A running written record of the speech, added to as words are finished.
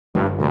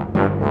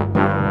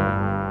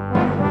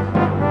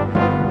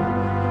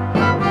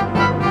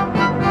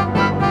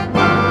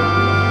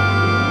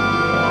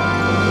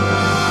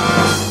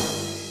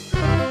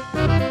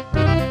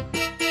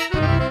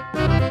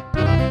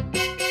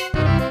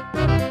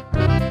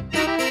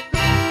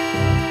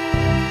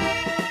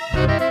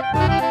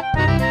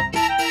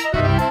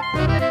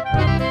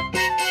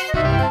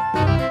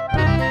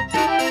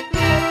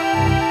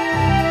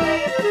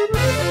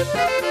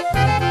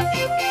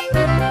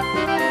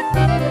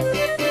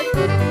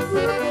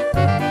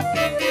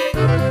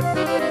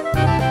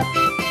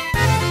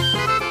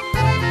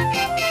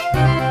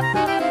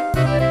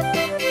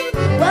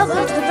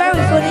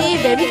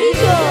Baby McKee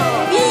Show!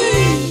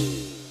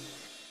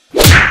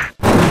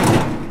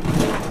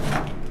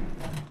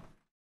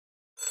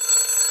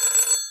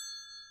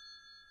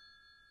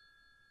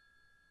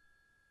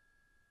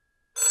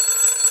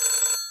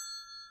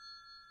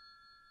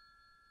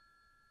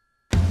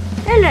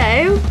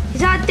 Hello, is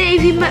that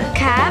Davy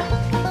McCab?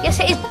 Yes,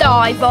 it is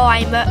Davy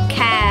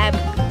McCab.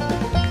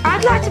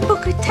 I'd like to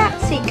book a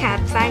taxi cab,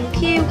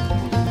 thank you.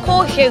 Of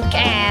course you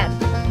can.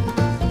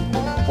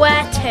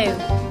 Where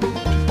to?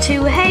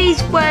 To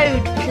Hayes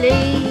Road,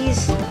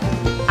 please.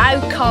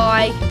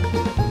 Okay.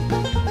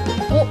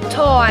 What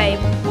time?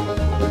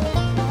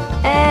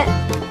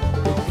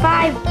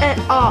 5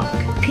 o'clock,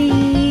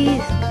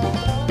 please.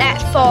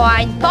 That's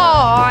fine.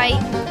 Bye.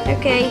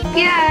 Okay,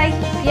 bye.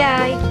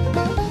 Bye.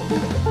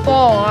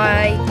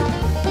 Bye.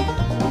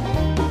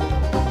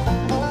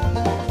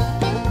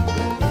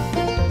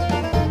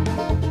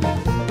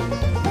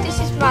 This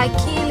is my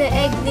keyless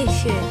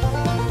ignition.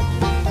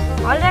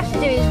 All I have to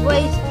do is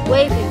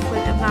wave in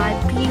front of my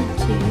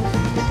Bluetooth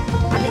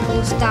and it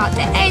will start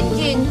the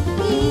engine.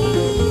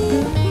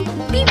 Beep.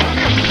 Beep.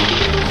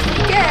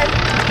 Here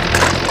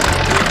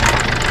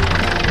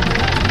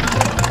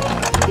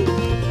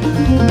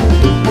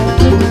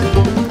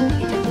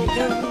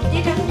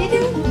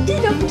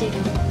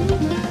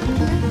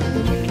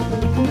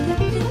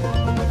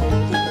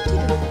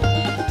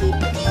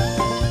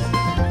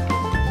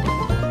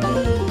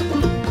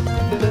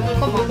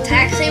Come on,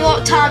 taxi.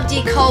 What time do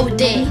you call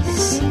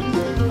this?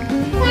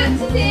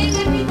 Taxi's in,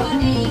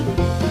 everybody!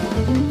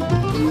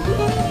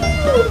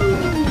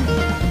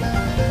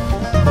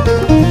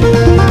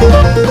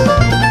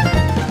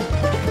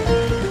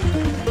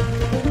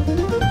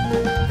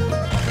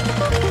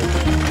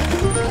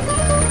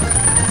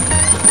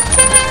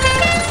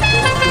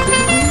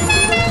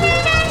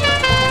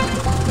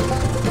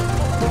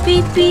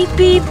 Beep, beep,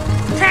 beep.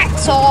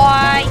 Taxi.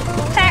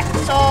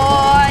 Taxi.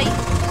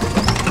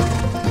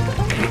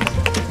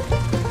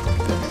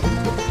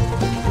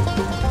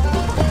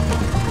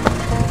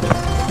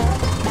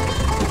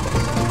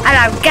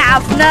 Hello,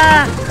 Governor.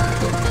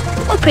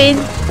 Up in.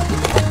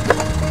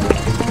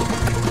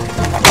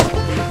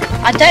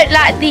 I don't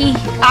like the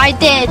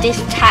idea of this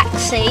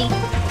taxi.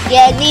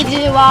 Yeah, neither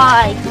do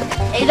I.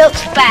 It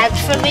looks bad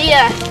from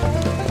here.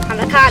 And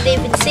I can't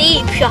even see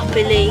it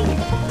properly.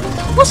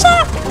 What's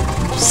that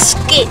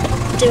skip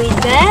doing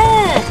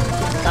there?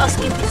 Gotta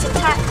skip, it's a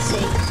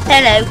taxi.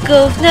 Hello,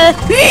 Governor.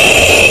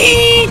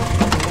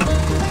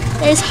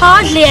 There's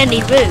hardly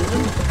any room.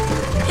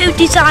 Who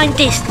designed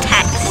this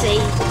taxi?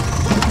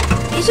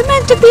 Is there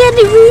meant to be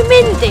any room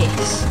in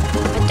this?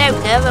 I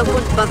don't know, I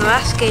wouldn't bother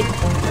asking.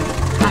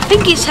 I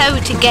think it's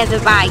held together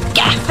by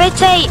gaffer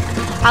tape.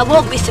 I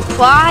won't be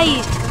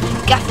surprised.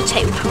 Gaffer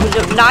tape would probably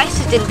look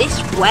nicer than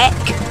this wreck.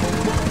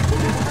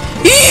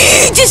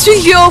 This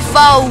was your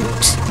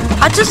fault.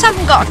 I just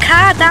haven't got a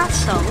car,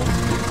 that's all.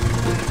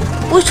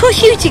 We'll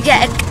trust you to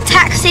get a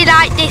taxi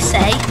like this,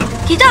 eh?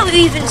 You don't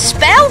even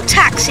spell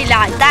taxi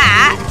like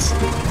that.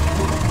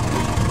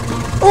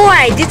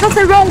 Oi, there's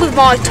nothing wrong with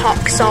my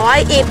taxi.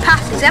 It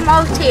passes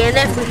MOT and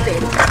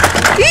everything.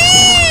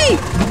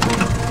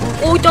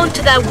 Hold on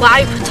to their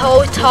wipe at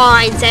all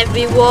times,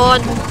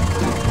 everyone.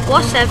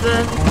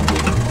 Whatever.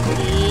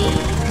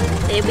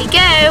 Here we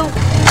go.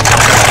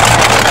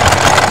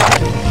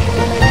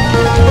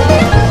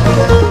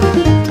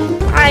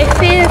 I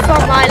fear for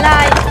my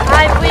life.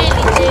 I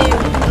really do.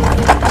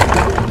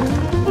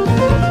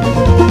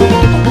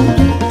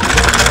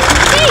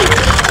 Hey,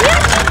 you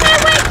actually know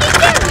where you're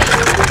going?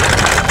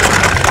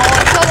 Oh,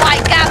 it's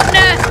alright,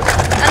 Governor.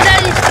 I know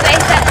this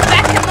place at the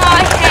back of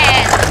my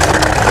head.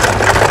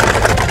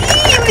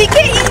 We're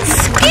getting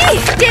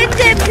skiffed in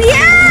the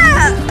pier.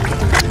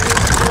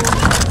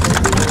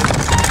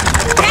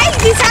 Hey,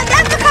 this has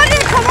never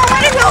come on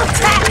one of your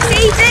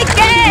taxis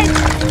again.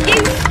 You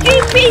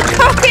stupid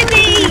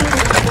cockney.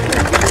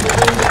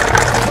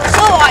 It's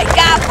alright,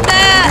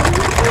 Governor.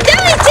 No,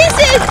 it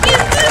isn't, you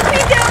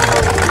stupid dog.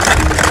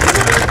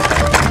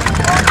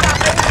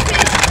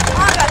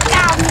 I'm a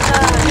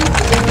Governor.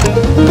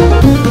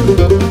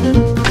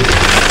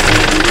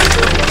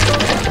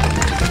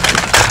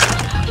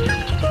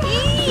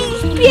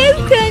 He's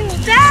broken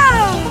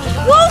down.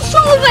 What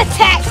sort of a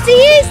taxi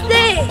is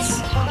this?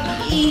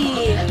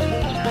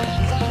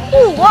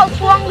 Oh, what's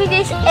wrong with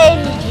this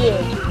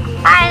engine?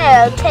 I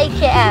know, take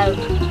it out.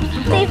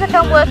 See if I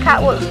can work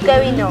out what's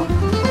going on.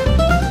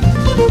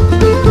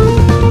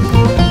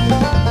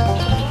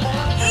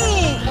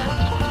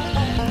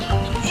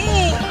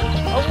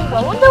 Oh,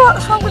 I wonder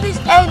what's wrong with this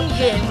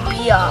engine,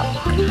 Pierre.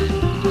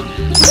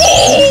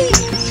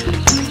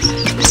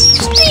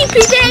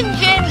 Stupid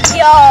engine,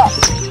 Pierre.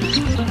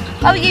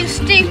 Oh, you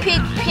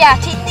stupid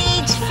Piat, it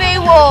needs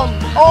fuel.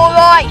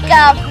 Alright,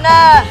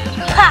 Governor.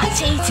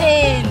 Pat it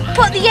in.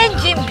 Put the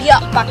engine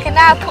Piat back and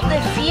now put the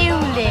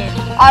fuel in.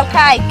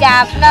 Okay,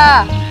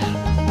 Governor.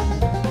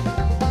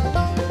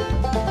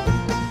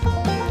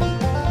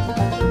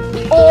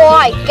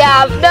 Alright,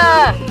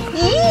 Governor.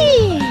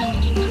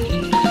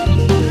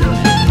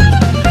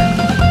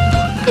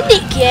 And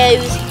it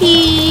goes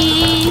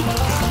here.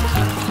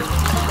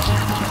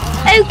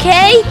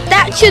 Okay,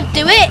 that should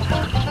do it.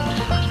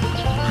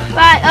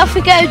 Right, off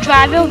we go,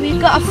 driver. We've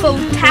got a full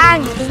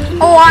tank.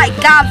 Alright,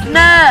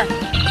 Governor.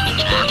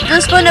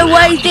 Just gonna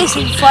wave this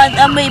in front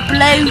of my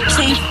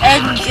Bluetooth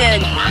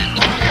engine.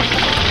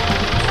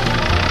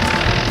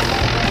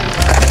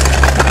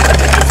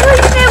 Do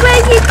you know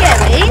where you're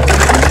going?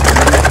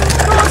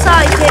 Of course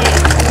I do.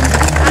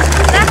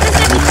 Like I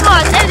said before,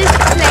 I know this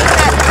place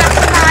like the back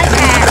of my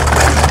head.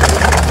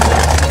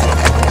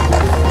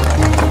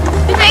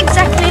 You're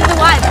exactly in the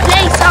right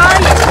place,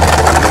 are you?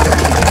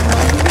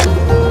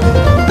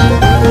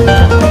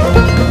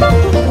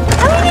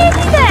 Are we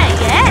nearly there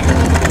yet?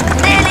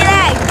 Nearly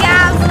there,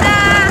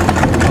 Governor.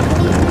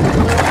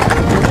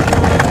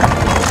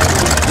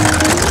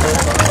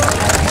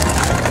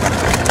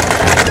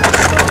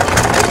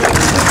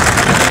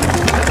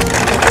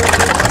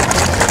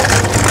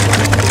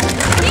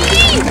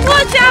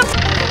 Watch out!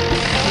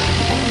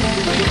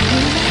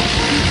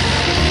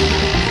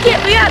 Get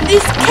me out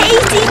this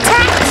crazy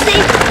taxi!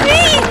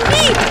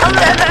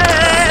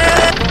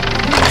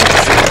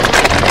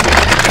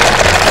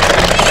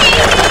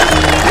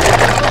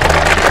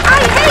 I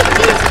hate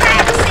this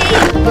taxi!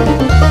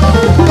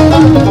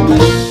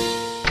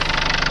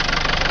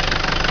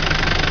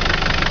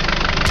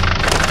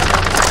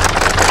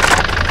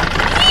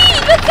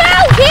 Look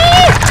out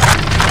here!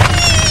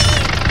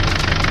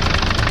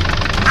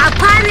 I'll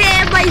put it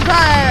in my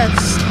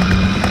purse.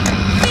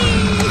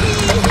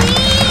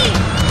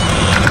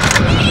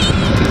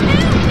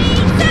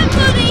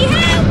 Somebody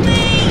help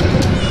me!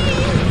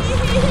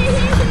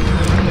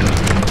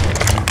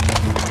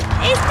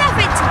 It's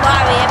nothing to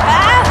worry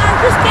about. I'll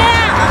just get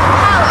out and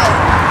follow.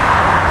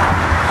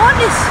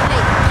 Honestly,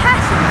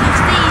 passengers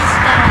these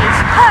days,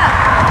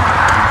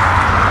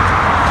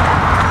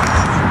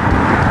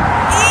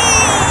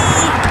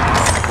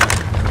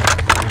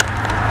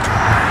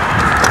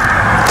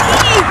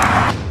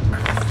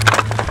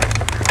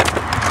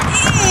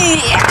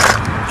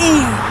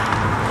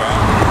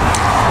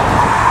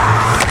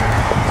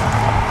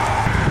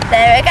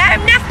 There we go,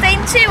 nothing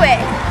to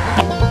it.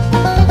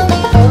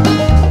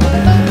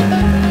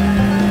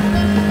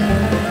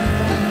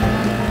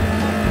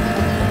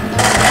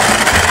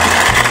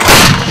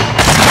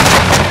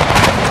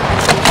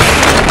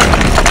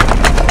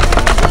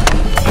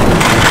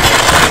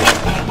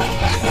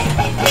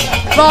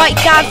 Right,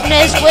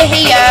 governors, we're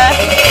here.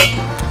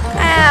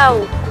 Ow.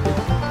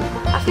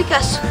 I think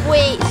I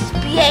squeezed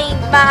behind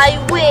my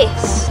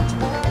wrist.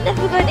 I'm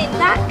never going in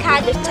that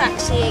kind of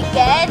taxi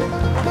again.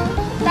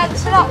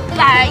 Thanks a lot,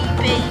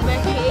 Baby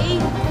McKee.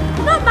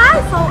 Not my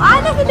fault. I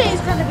never knew it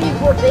was going to be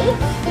rubbish.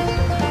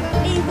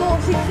 It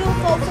was, it's your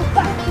fault for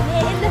backing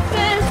it in the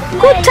first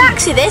place. Good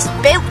taxi this,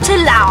 built to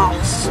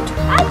last.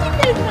 I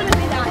didn't know it was going to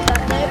be like that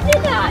though,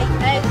 did I?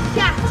 Oh,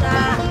 shut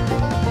up.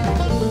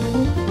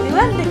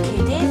 Remember,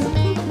 kiddies,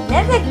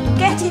 never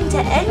get into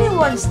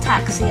anyone's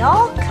taxi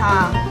or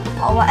car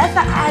or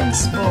whatever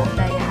transport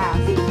they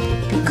have,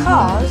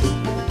 because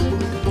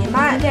you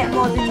might get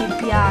more than you'd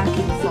be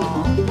asking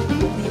for.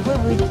 We were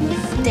with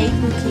Davy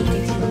McKee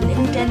gives you a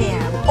lift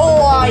anyhow.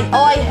 Oh,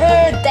 I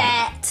heard that.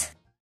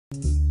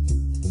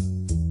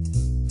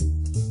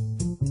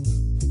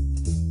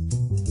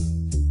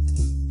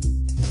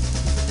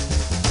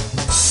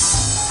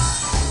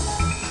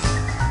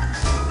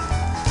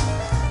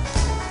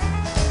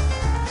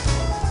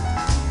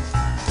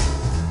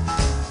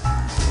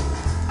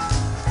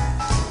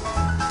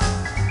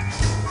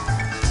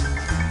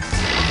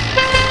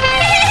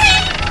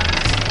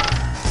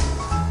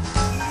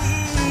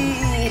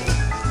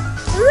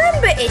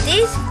 Remember,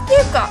 Iddies,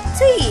 you've got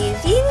to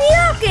use your